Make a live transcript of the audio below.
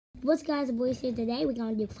What's guys, boys here today? We're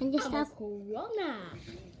gonna do funny stuff. Corona.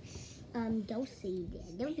 Don't say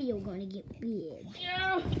that. The video gonna get big.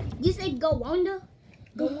 Yeah. You said go under?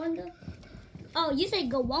 Go under? Oh, you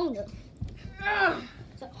said go under.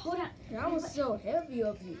 So hold on. That was so heavy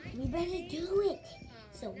of you. We better do it.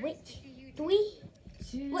 So wait, 3,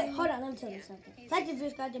 2. Wait, hold on. Let me tell you something. Like the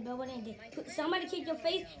subscribe the bell button. Somebody kick your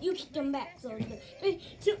face, you kick them back. So 3,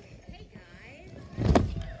 2.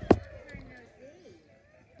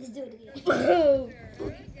 Let's do it again.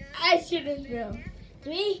 I should have known.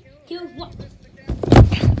 3, 2, 1.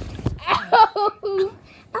 Ow!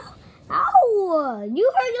 Ow!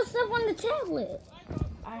 You hurt yourself on the tablet.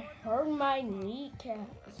 I hurt my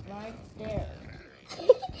kneecaps right there.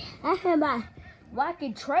 I hurt my. Well, I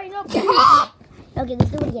can train up. Okay, let's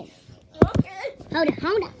do it again. Okay.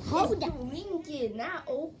 Hold on. Link it, not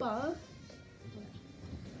open.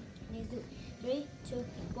 Let's do it. 3, 2,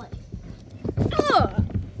 1.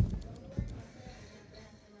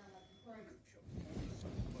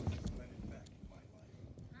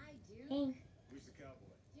 Hey.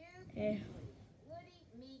 Hey.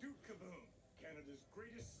 Duke Kaboom, Canada's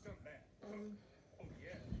greatest stuntman. Oh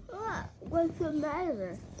yeah. What's the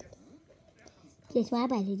matter? Guess what I'm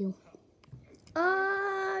about to do?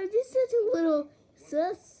 Just such a little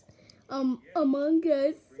sus. Among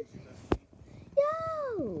Us.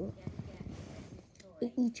 Yo.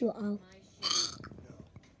 I eat you all.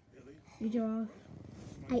 You draw.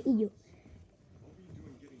 I eat you.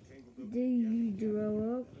 Do you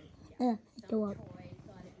draw up? Go up.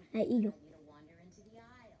 I eat you.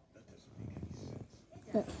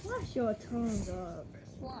 Wash your tongue up.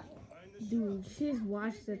 Why? Dude, just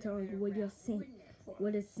wash the tongue with your sink.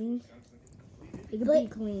 With a sink. It can But- be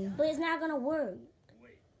clean. But it's not gonna work.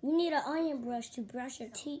 You need an onion brush to brush your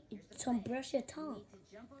teeth, to brush your tongue.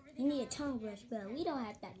 You need a tongue brush, but we don't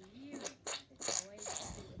have that.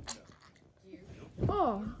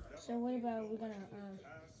 Oh. So what about we're gonna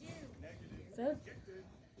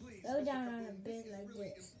throw down on a bed like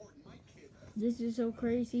this. This is so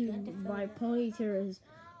crazy. My ponytail is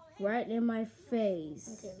right in my face.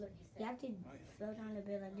 Okay, look. You have to throw down the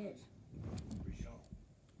bed like this.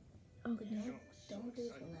 Okay. Don't do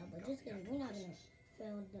it so loud, but just kidding. We're not gonna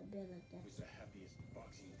throw the bed like that. The happiest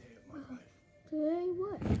boxing day of my life. Today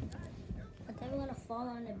what? I thought we were gonna fall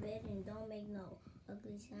on the bed and don't make no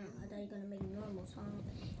ugly sound. I thought you were gonna make normal sound.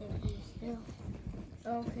 If you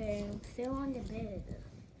Okay. still on the bed.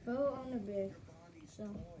 Go on the bed. So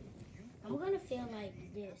I'm gonna feel like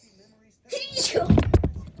this.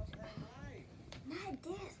 Not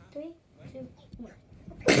this. 3, 2, 1.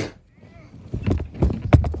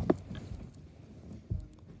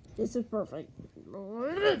 This is perfect.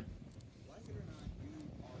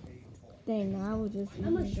 Dang, I was just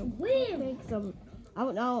I'm a eating swim. take some. I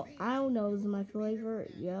don't know. This is my flavor.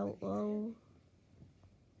 Yellow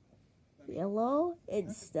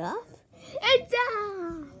and stuff. And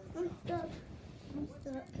stuff. I'm stuck. I'm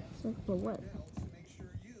stuck. So for what?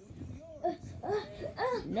 Uh.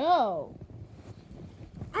 No.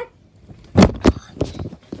 Oh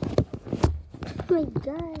my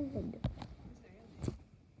god.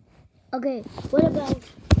 Okay, what about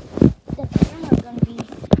the camera gonna be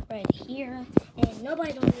right here and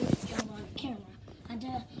nobody don't need to jump on the camera. I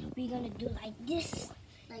thought we gonna do like this.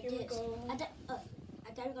 Like Here we this. go. I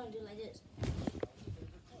thought we gonna do like this.